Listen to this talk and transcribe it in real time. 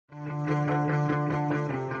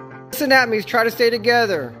Listen at me, try to stay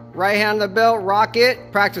together. Right hand on the belt, rock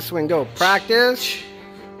it. Practice swing, go. Practice.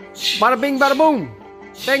 Bada bing, bada boom.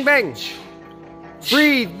 Bang, bang.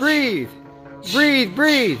 Breathe, breathe. Breathe,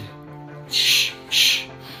 breathe.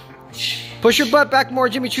 Push your butt back more,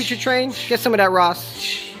 Jimmy Choo Choo Train. Get some of that,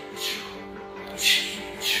 Ross.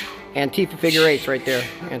 Antifa figure eights right there.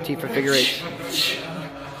 Antifa figure eights.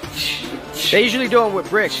 They usually do them with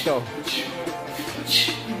bricks, though.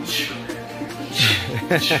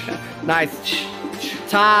 Nice.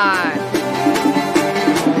 Time.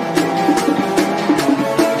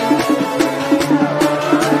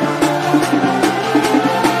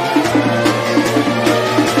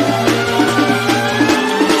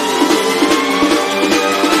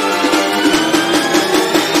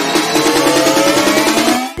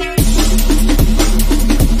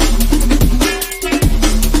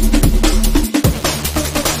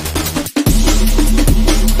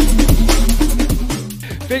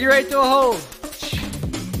 Figure eight to a hold.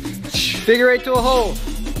 Figure eight to a hold.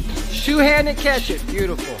 Two-handed catch it.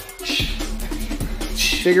 Beautiful.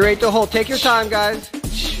 Figure eight to a hold. Take your time, guys.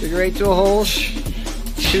 Figure eight to a hold.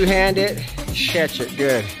 Two-handed catch it.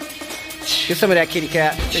 Good. Get some of that, kitty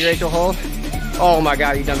cat. Figure eight to a hold. Oh my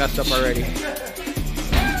God, you done messed up already.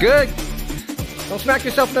 Good. Don't smack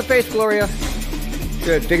yourself in the face, Gloria.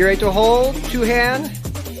 Good. Figure eight to a hold. Two-hand.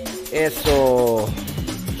 Eso.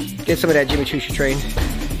 Get some of that Jimmy Choo Choo Train.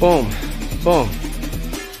 Boom, boom.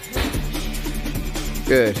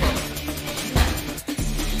 Good.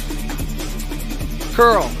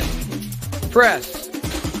 Curl, press,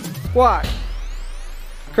 squat,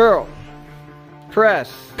 curl,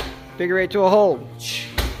 press, figure eight to a hold,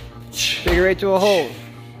 figure eight to a hold.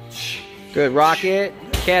 Good, rock it,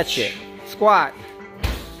 catch it, squat,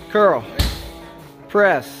 curl,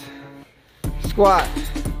 press, squat,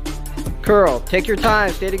 curl. Take your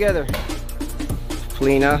time, stay together.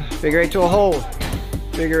 Lena, figure eight to a hold.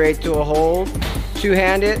 Figure eight to a hold.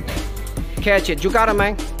 Two-handed. Catch it. You got it,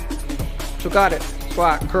 man. You got it.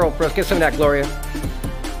 Squat, curl, press. Get some of that, Gloria.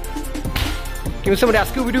 Give me some of that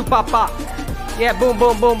Scooby-Doo pop pop. Yeah, boom,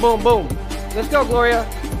 boom, boom, boom, boom. Let's go, Gloria.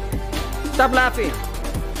 Stop laughing.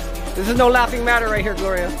 This is no laughing matter right here,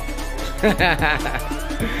 Gloria.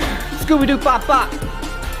 Scooby-Doo pop pop.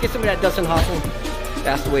 Get some of that Dustin Hoffman.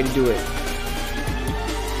 That's the way to do it.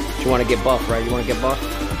 You want to get buff, right? You want to get buff?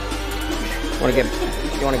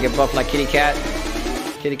 You want to get buff like kitty cat?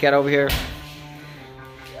 Kitty cat over here.